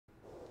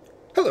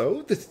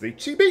Hello, this is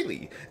HC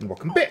Bailey, and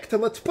welcome back to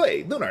Let's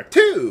Play Lunar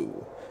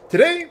 2!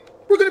 Today,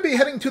 we're going to be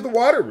heading to the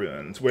water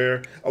ruins,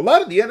 where a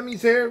lot of the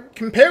enemies there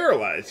can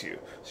paralyze you.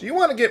 So you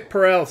want to get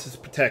paralysis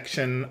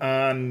protection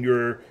on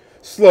your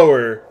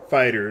slower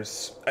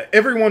fighters.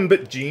 Everyone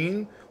but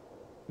Jean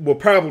will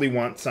probably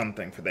want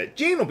something for that.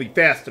 Jean will be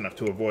fast enough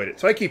to avoid it,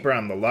 so I keep her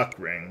on the luck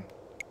ring.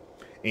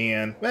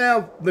 And,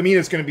 well,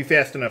 Lemina's going to be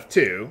fast enough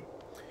too.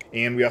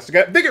 And we also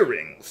got Vigor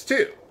rings,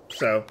 too.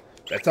 So,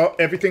 that's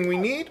everything we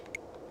need.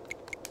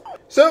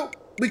 So,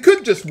 we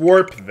could just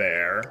warp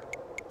there,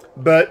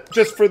 but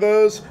just for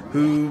those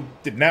who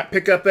did not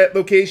pick up that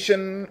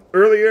location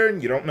earlier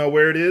and you don't know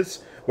where it is,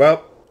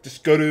 well,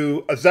 just go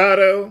to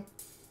Azato,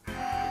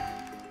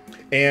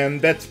 and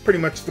that's pretty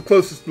much the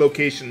closest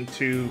location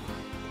to,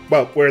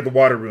 well, where the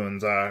water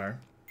ruins are.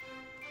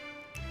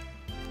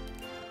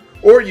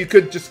 Or you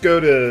could just go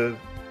to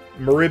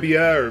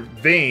Maribia or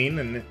Vane,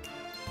 and...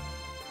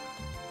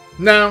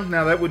 No,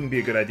 that wouldn't be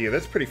a good idea.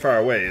 That's pretty far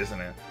away,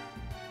 isn't it?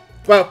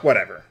 Well,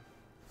 whatever.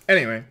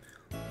 Anyway,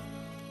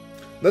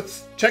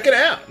 let's check it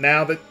out.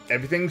 Now that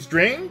everything's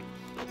drained,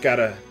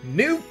 got a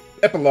new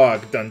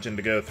epilogue dungeon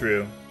to go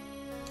through.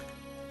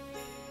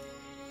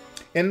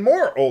 And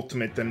more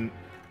ultimate than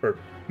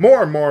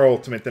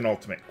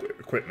ultimate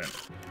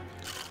equipment.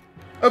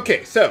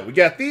 Okay, so we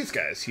got these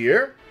guys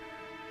here.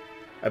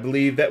 I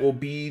believe that will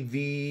be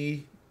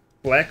the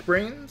Black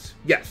Brains?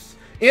 Yes.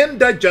 And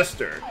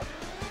Digester.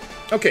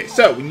 Okay,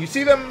 so when you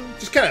see them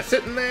just kind of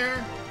sitting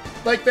there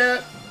like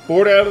that,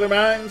 bored out of their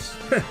minds,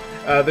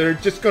 they're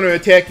just going to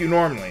attack you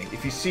normally.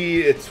 If you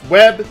see its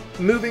web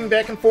moving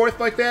back and forth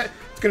like that,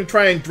 it's going to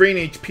try and drain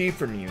HP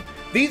from you.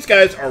 These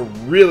guys are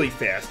really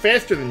fast,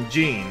 faster than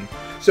Jean,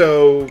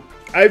 so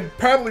I'd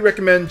probably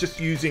recommend just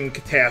using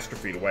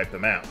Catastrophe to wipe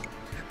them out.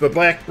 The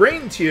Black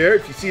Brains here,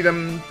 if you see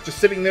them just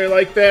sitting there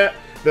like that,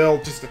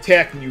 they'll just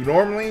attack you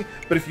normally,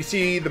 but if you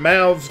see the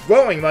mouths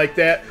glowing like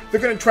that, they're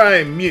going to try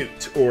and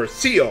mute or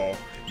seal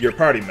your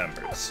party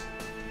members.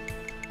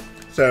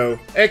 So,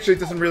 actually it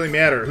doesn't really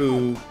matter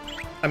who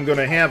I'm going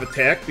to have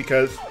attack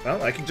because,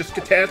 well, I can just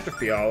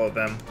Catastrophe all of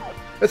them.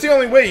 That's the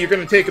only way you're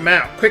going to take them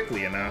out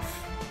quickly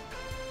enough.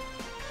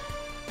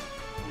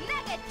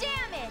 Mega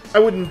damage! I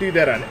wouldn't do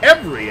that on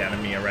every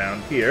enemy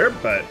around here,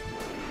 but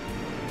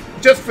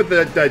just for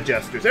the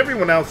Digesters.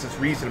 Everyone else is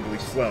reasonably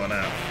slow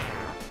enough.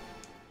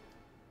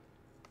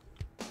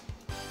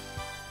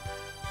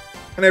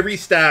 And I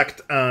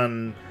restocked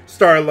on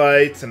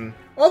Starlights and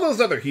all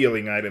those other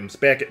healing items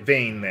back at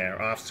Vane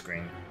there, off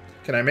screen.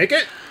 Can I make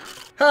it?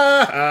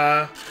 Ha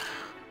ha!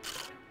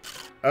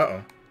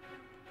 Uh-oh.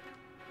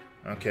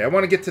 Okay, I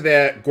want to get to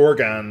that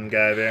Gorgon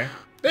guy there.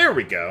 There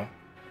we go.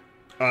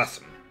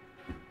 Awesome.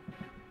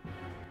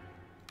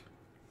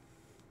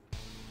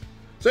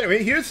 So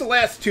anyway, here's the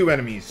last two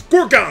enemies.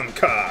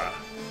 Gorgonka!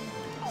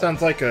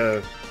 Sounds like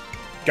a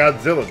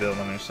Godzilla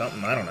villain or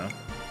something, I don't know.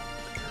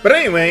 But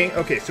anyway,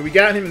 okay, so we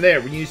got him there.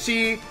 When you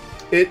see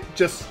it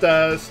just,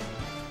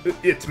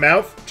 its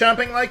mouth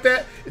chomping like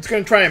that, it's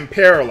going to try and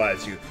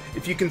paralyze you.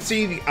 If you can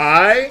see the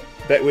eye,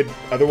 that would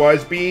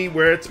otherwise be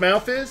where its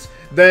mouth is,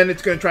 then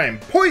it's going to try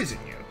and poison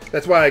you.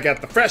 That's why I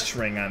got the fresh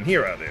ring on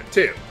Hiro there,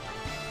 too.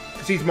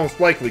 Because he's most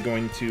likely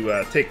going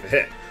to take the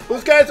hit.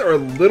 Those guys are a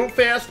little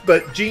fast,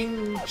 but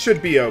Jean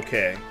should be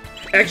okay.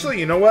 Actually,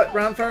 you know what,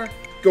 Ronfar?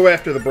 Go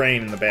after the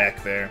brain in the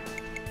back there.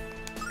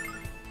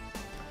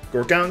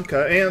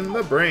 Gorgonka and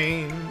the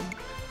brain.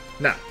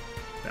 No,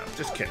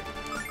 just kidding.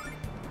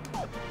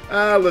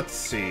 Let's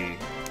see.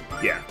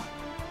 Yeah.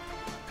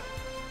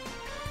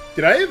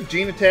 Did I have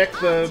Jean attack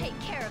the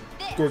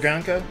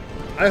Gorgonka?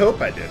 I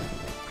hope I did.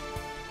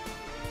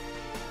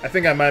 I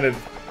think I might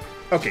have...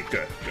 Okay,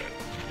 good.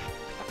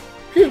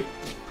 Phew.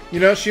 You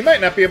know, she might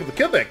not be able to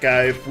kill that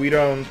guy if we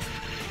don't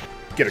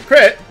get a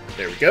crit.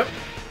 There we go.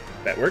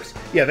 That works.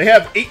 Yeah, they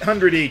have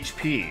 800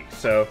 HP,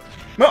 so...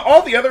 Well,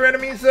 all the other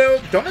enemies, though,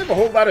 don't have a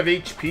whole lot of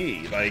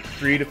HP, like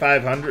 300 to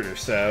 500 or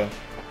so.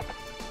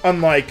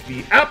 Unlike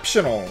the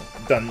optional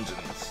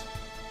dungeons.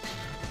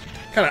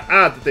 Kind of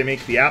odd that they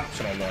make the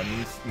optional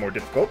ones more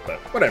difficult, but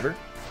whatever.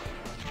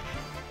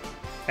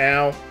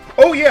 Ow.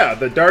 Oh yeah,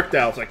 the Dark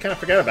Dolls, I kind of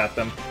forgot about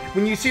them.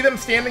 When you see them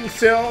standing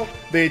still,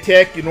 they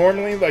attack you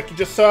normally, like you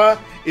just saw.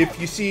 If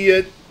you see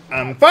it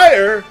on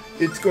fire,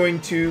 it's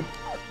going to,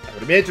 I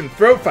would imagine,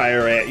 throw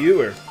fire at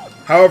you, or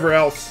however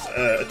else,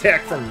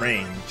 attack from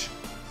range.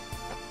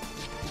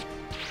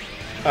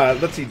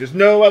 Let's see, there's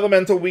no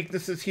elemental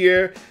weaknesses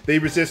here. They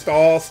resist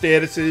all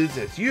statuses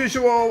as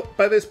usual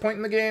by this point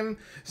in the game.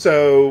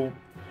 So,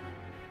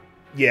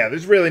 yeah,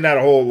 there's really not a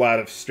whole lot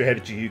of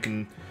strategy you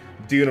can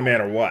do no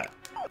matter what.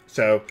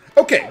 So,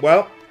 okay,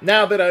 well,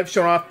 now that I've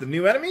shown off the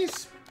new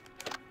enemies,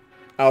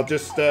 I'll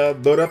just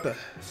load up a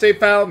save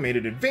file, made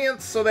it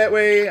advanced, so that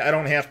way I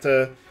don't have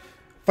to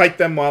fight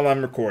them while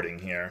I'm recording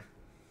here.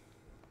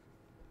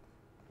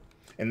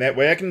 And that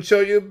way I can show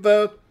you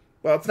the,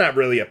 well, it's not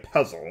really a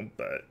puzzle,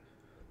 but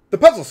the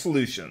puzzle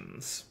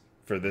solutions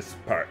for this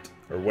part,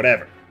 or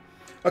whatever.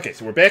 Okay,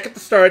 so we're back at the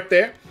start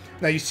there.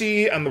 Now you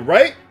see on the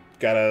right,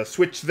 got a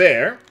switch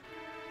there.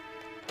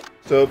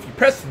 So if you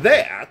press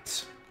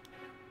that,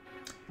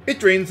 it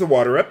drains the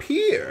water up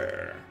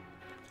here.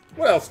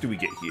 What else do we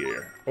get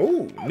here?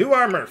 Oh, new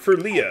armor for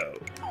Leo,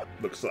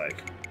 looks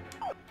like.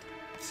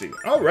 Let's see.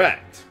 All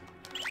right.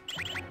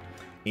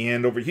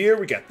 And over here,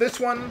 we got this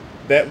one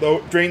that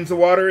drains the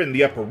water in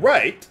the upper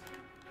right.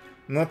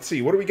 And let's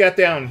see, what do we got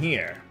down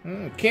here?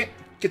 Can't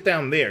get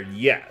down there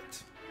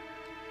yet.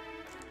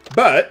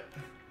 But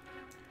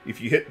if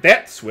you hit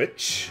that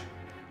switch,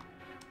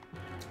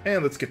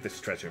 and let's get this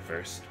treasure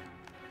first.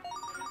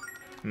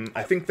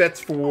 I think that's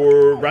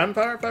for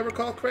Ronfar, if I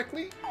recall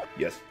correctly.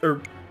 Yes,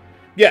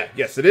 yeah,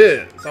 yes it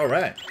is. All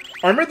right.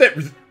 Armor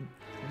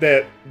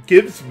that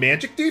gives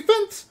magic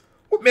defense?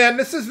 What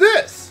madness is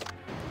this?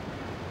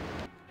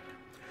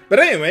 But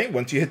anyway,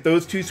 once you hit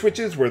those two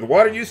switches where the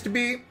water used to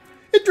be,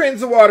 it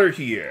drains the water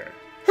here.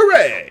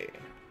 Hooray!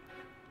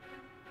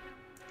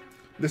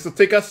 This will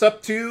take us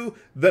up to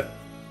the...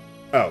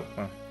 Oh,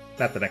 well,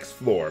 not the next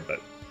floor,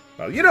 but...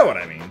 Well, you know what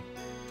I mean.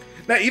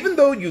 Now, even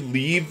though you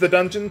leave the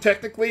dungeon,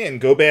 technically, and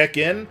go back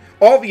in,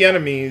 all the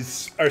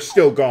enemies are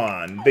still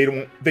gone. They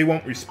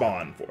won't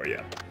respawn for you.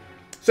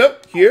 So,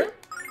 here,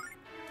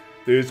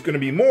 there's going to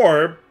be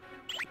more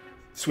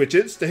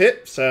switches to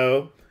hit,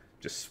 so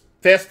just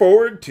fast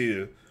forward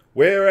to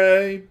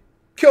where I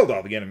killed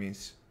all the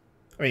enemies.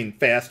 I mean,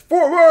 fast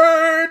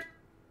forward!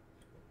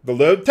 The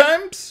load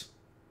times?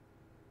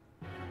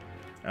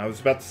 I was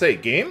about to say,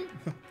 game?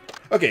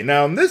 Okay,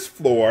 now on this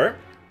floor,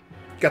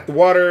 got the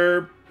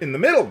water in the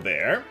middle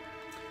there.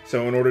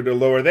 So in order to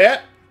lower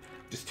that,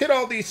 just hit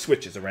all these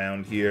switches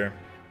around here.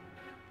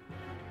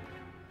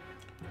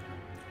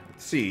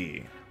 Let's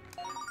see.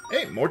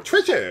 Hey, more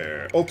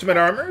treasure! Ultimate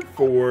armor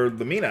for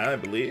Lemina, I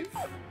believe.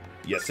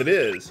 Yes, it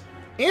is.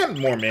 And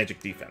more magic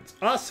defense.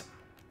 Awesome.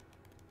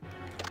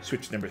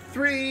 Switch number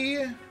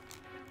 3.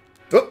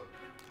 Oh.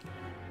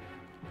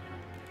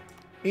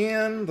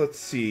 And let's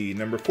see,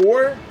 number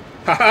 4.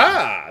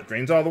 Haha!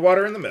 Drains all the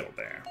water in the middle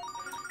there.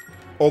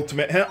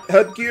 Ultimate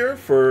headgear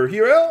for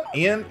Hiro,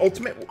 and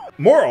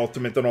more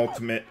ultimate than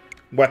ultimate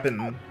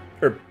weapon,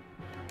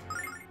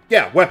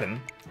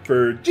 weapon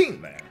for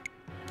Jean there.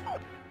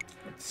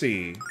 Let's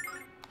see.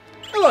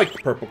 I like the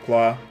purple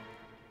claw.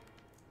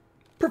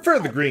 Prefer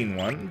the green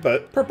one,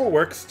 but purple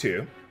works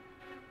too.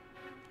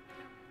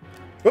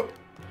 Whoop.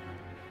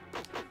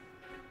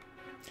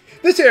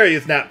 This area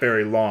is not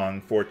very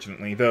long,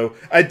 fortunately, though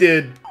I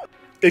did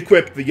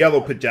equip the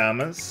yellow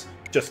pajamas,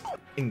 just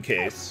in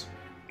case.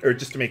 Or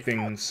just to make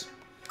things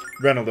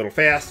run a little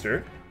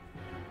faster.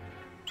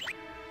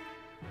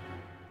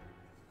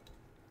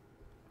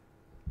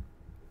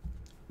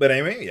 But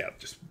anyway, yeah,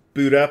 just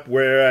boot up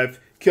where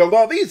I've killed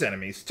all these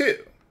enemies,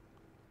 too.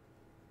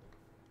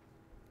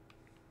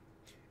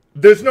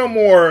 There's no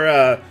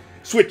more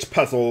switch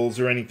puzzles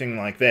or anything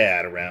like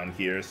that around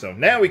here, so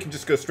now we can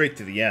just go straight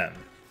to the end.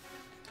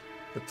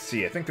 Let's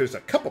see, I think there's a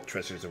couple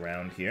treasures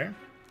around here.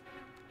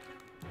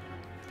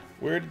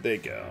 Where did they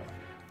go?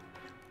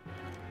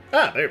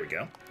 Ah, there we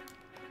go.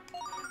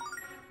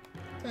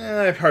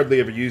 I've hardly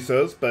ever used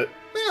those, but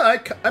yeah,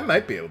 I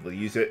might be able to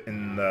use it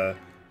in the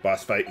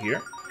boss fight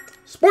here.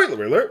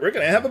 Spoiler alert, we're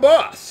going to have a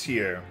boss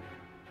here.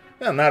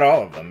 Well, not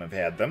all of them have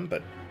had them,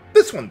 but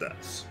this one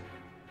does.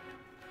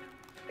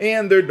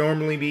 And there'd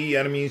normally be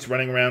enemies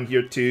running around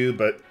here too,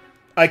 but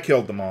I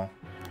killed them all.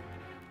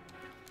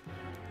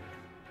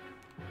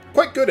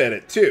 Quite good at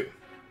it too.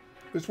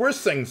 There's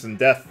worse things than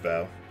death,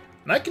 though.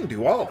 And I can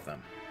do all of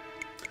them.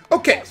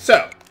 Okay,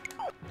 so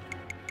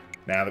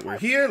now that we're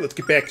here, let's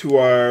get back to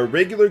our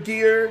regular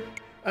gear.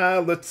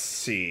 Let's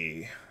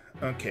see.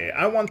 Okay,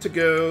 I want to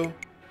go...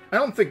 I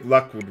don't think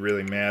luck would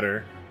really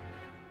matter.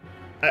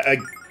 I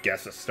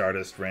guess a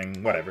Stardust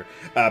ring, whatever.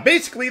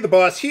 Basically, the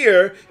boss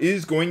here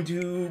is going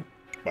to,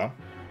 well,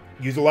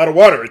 use a lot of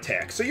water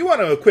attacks. So you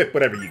want to equip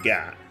whatever you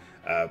got.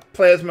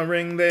 Plasma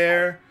ring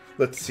there.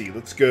 Let's see,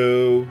 let's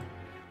go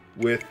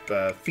with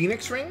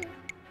Phoenix ring.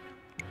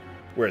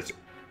 Where is it?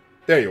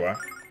 There you are.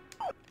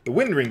 The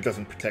wind ring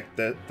doesn't protect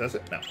that, does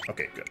it? No.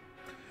 Okay, good.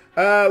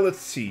 Let's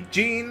see.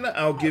 Jean,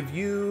 I'll give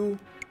you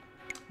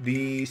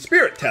the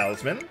Spirit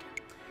Talisman.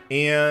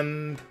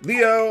 And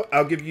Leo,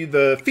 I'll give you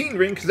the Fiend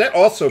ring, because that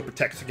also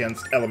protects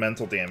against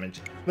elemental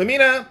damage.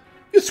 Lemina,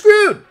 you're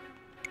screwed!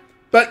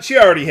 But she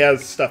already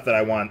has stuff that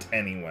I want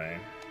anyway.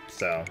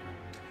 So,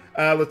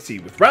 let's see.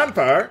 With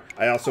Ronfar,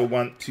 I also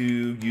want to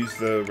use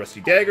the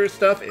Rusty Dagger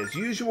stuff as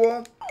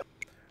usual.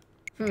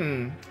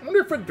 I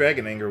wonder if Red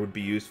Dragon Anger would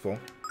be useful.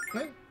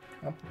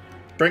 I'll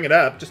bring it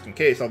up, just in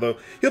case, although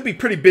he'll be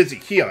pretty busy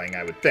healing,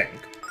 I would think.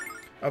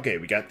 Okay,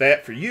 we got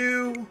that for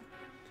you.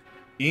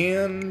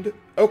 And,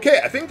 okay,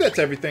 I think that's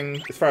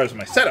everything as far as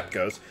my setup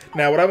goes.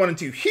 Now, what I want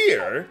to do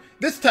here,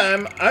 this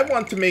time, I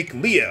want to make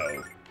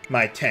Leo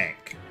my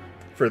tank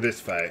for this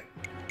fight.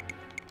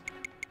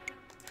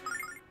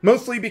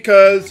 Mostly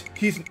because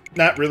he's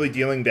not really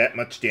dealing that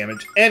much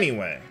damage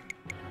anyway.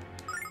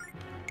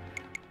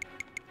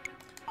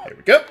 There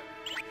we go.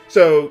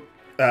 So,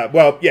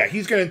 well, yeah,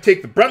 he's going to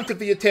take the brunt of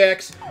the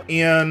attacks,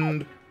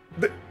 and,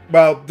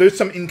 well, there's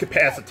some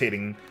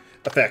incapacitating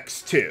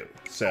effects, too.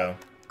 So,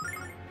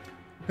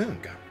 Oh,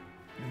 God.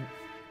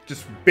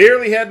 Just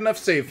barely had enough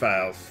save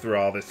files through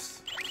all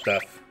this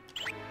stuff.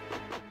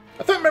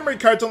 I thought memory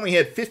cards only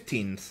had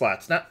 15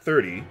 slots, not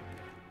 30.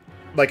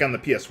 Like on the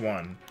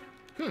PS1.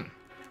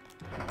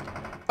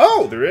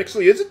 Oh, there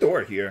actually is a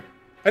door here.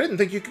 I didn't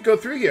think you could go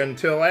through here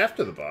until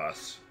after the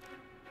boss.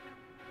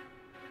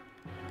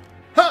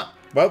 Huh.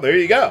 Well, there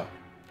you go.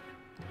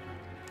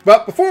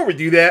 But before we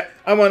do that,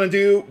 I want to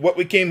do what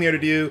we came here to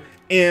do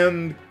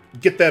and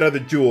get that other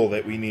jewel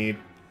that we need.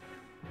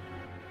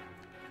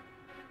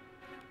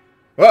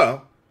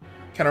 Well,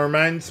 kind of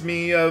reminds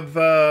me of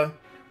the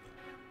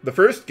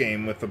first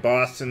game with the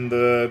boss in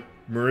the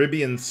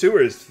Meribian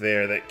sewers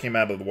there that came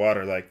out of the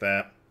water like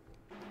that.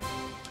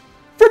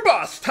 For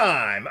boss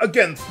time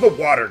against the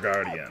Water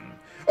Guardian.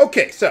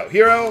 Okay, so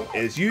Hiro,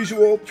 as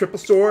usual, triple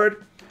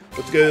sword.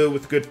 Let's go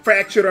with good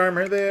fractured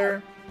armor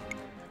there.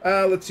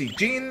 Let's see,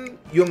 Jean,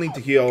 you'll need to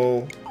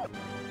heal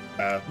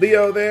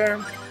Leo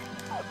there.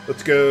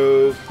 Let's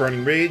go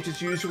Burning Rage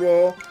as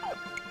usual.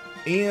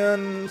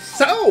 And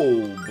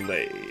Soul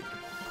Blade.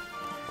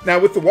 Now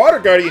with the Water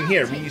Guardian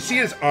here, when you see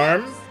his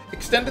arm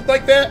extended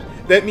like that,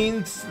 that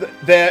means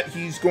that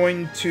he's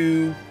going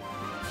to...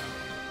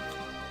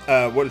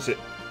 what is it?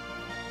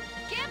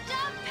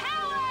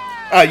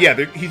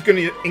 Yeah, he's going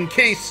to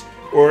encase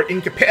or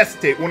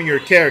incapacitate one of your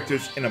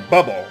characters in a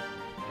bubble.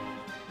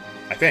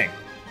 I think.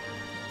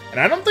 And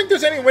I don't think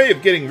there's any way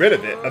of getting rid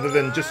of it other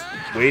than just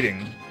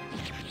waiting.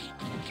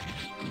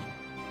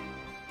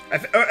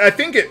 I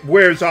think it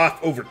wears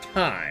off over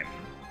time.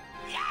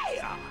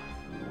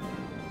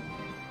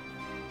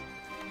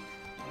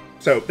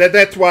 So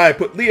that's why I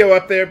put Leo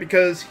up there,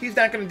 because he's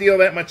not going to deal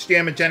that much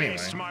damage anyway.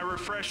 Taste my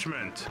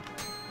refreshment.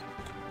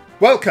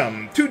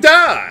 Welcome to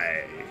Die!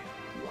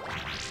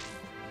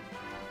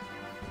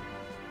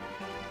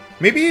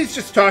 Maybe he's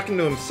just talking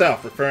to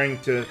himself, referring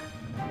to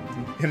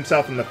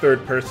himself in the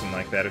third person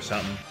like that or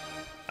something.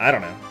 I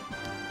don't know.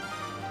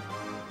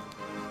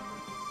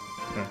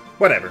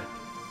 Whatever.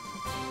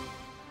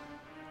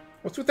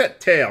 What's with that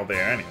tail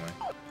there, anyway?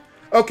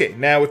 Okay,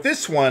 now with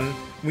this one,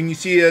 when you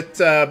see it...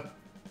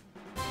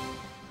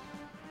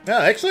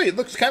 actually, it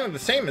looks kind of the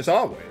same as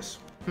always.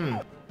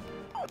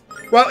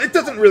 Well, it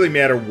doesn't really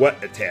matter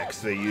what attacks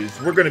they use.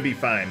 We're going to be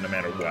fine no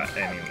matter what,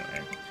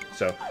 anyway.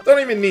 So, don't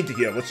even need to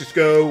heal. Let's just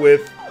go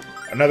with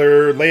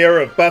another layer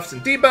of buffs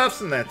and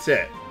debuffs, and that's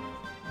it.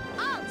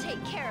 I'll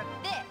take care of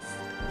this.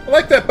 I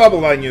like that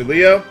bubble on you,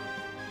 Leo.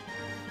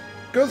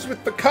 Goes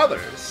with the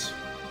colors.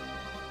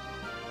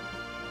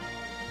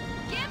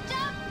 Gift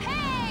of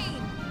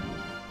pain.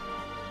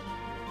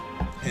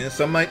 Yeah,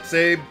 some might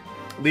say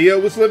Leo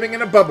was living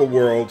in a bubble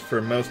world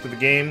for most of the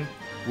game.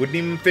 Wouldn't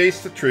even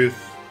face the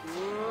truth.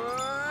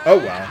 Oh,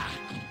 wow.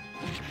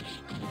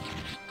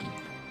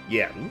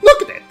 Yeah,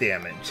 look at that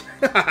damage.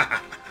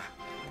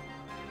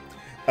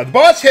 The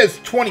boss has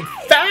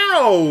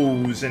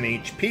 20,000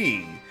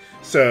 HP.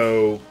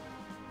 So,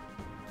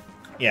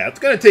 yeah, it's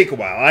going to take a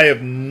while. I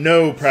have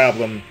no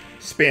problem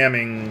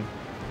spamming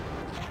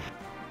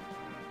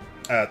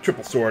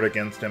triple sword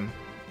against him.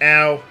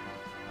 Ow.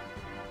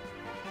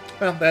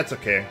 Well, that's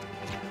okay.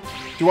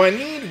 Do I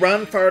need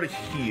Ronfar to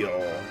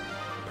heal?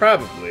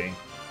 Probably.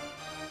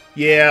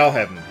 Yeah, I'll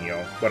have him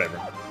heal.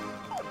 Whatever.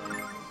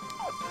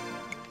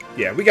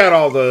 Yeah, we got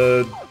all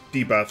the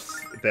debuffs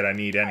that I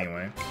need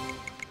anyway.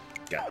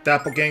 Got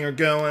Doppelganger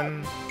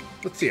going.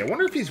 Let's see, I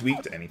wonder if he's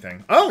weak to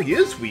anything. Oh, he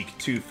is weak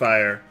to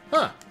fire.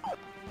 Huh.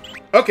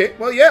 Okay,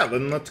 well, yeah,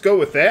 then let's go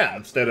with that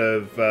instead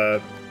of...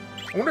 I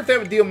wonder if that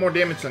would deal more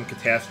damage than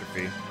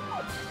Catastrophe.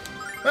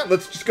 Well,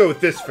 let's just go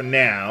with this for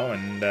now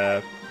and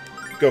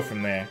go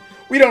from there.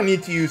 We don't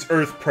need to use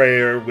Earth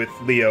Prayer with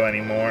Leo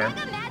anymore.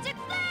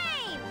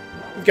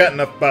 We've got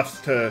enough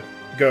buffs to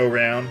go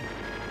around.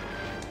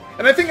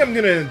 And I think I'm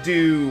going to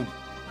do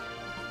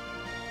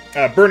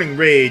Burning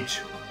Rage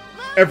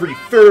every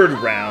third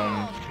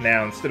round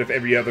now instead of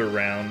every other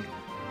round.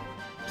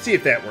 See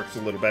if that works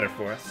a little better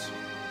for us.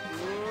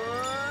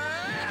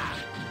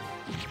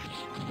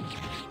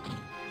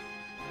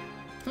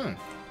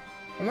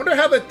 I wonder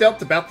how that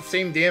dealt about the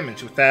same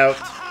damage without...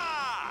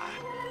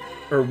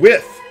 or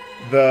with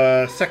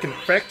the second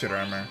fractured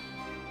armor.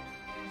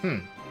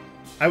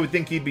 I would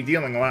think he'd be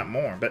dealing a lot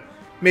more, but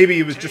maybe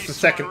it was just the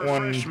second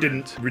one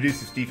didn't reduce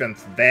his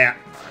defense that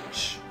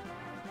much.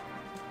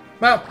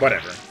 Well,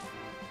 whatever.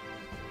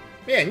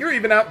 Man, you're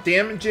even out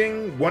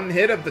damaging one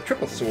hit of the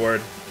triple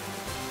sword.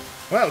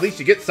 Well, at least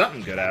you get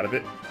something good out of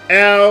it.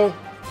 Ow!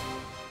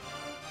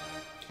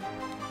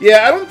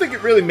 Yeah, I don't think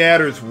it really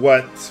matters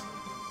what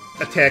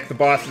attack the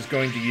boss is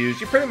going to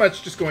use. You're pretty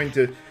much just going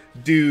to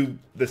do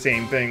the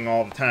same thing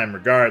all the time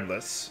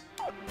regardless.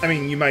 I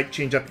mean, you might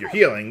change up your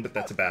healing, but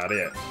that's about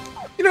it.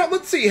 You know,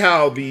 let's see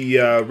how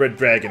the Red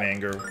Dragon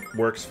Anger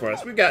works for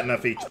us. We've got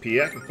enough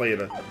HP. I can play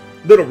it a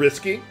little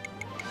risky.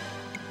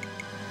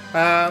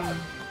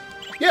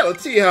 Yeah,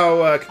 let's see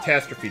how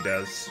Catastrophe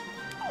does.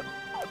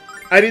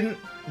 I didn't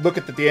look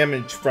at the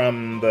damage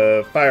from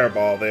the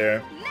fireball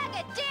there.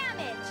 Mega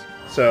damage.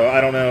 So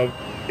I don't know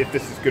if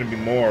this is going to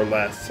be more or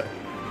less.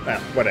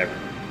 Whatever.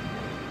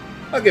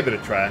 I'll give it a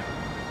try.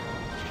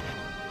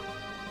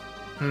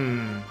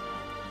 Blue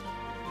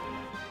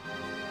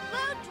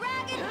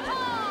Dragon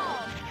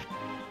Ball!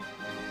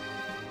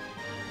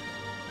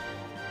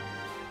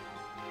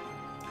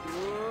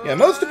 Yeah,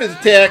 most of his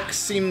attacks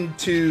seem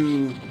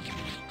to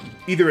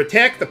either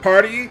attack the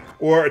party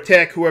or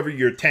attack whoever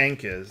your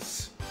tank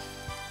is.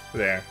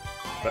 There.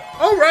 But,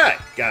 alright!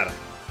 Got him.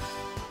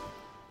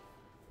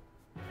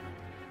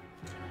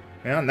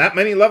 Well, not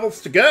many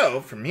levels to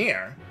go from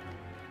here.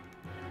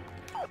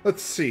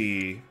 Let's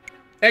see.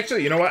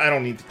 Actually, you know what? I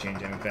don't need to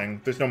change anything.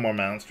 There's no more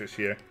monsters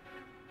here.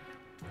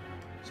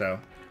 So,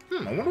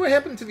 I wonder what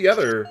happened to the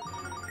other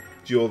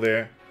jewel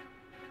there.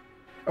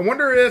 I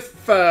wonder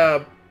if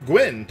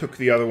Gwen took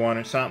the other one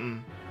or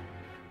something.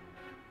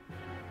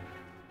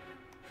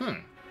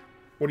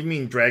 What do you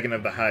mean, Dragon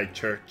of the High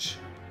Church?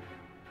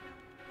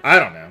 I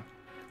don't know.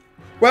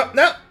 Well,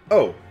 no.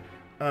 Oh.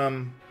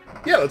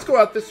 Yeah, let's go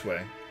out this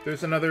way.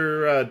 There's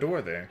another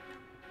door there.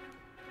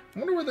 I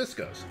wonder where this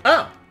goes.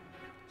 Oh.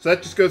 So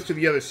that just goes to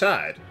the other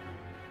side.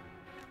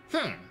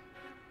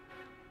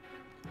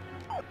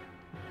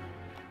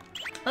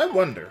 I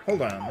wonder.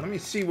 Hold on. Let me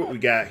see what we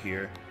got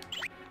here.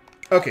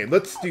 Okay,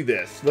 let's do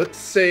this. Let's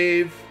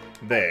save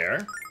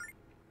there.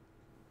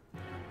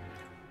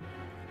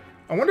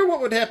 I wonder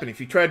what would happen if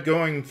you tried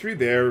going through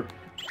there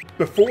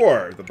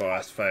before the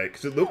boss fight,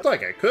 because it looked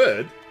like I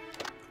could.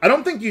 I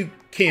don't think you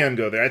can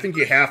go there. I think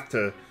you have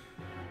to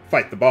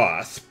fight the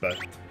boss, but...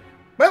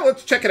 well,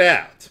 let's check it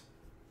out.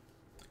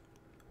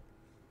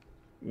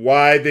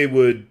 Why they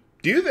would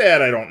do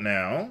that, I don't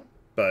know,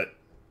 but...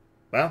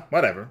 well,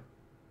 whatever.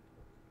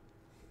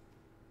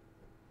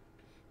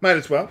 Might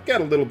as well. Got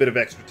a little bit of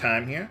extra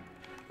time here.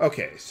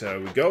 Okay,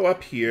 so we go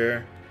up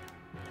here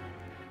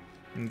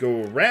and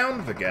go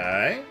around the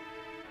guy.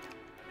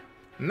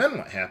 And then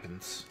what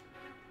happens?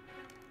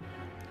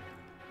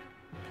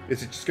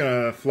 Is it just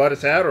gonna flood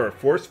us out, or a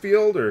force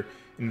field, or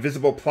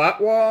invisible plot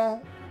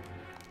wall?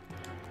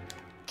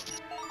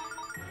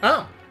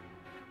 Oh.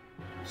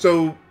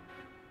 So,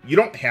 you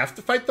don't have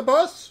to fight the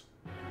boss?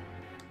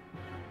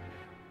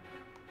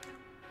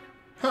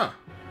 Huh.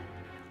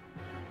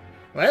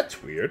 Well,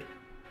 that's weird.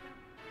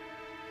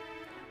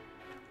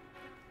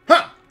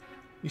 Huh.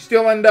 You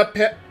still end up...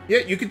 yeah,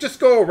 you could just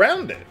go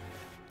around it.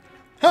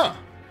 Huh.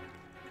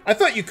 I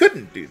thought you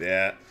couldn't do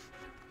that.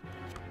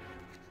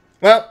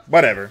 Well,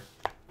 whatever.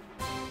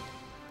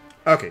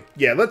 Okay,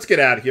 yeah, let's get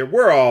out of here.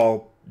 We're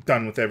all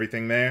done with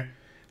everything there.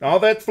 All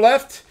that's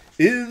left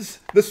is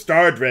the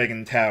Star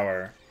Dragon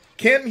Tower.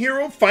 Can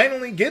Hiro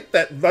finally get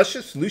that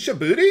luscious Lucia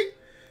booty?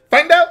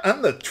 Find out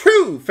on the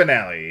true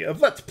finale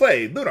of Let's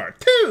Play Lunar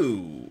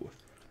 2.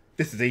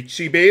 This is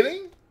HC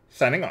Bailey,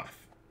 signing off.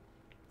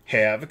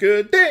 Have a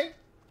good day.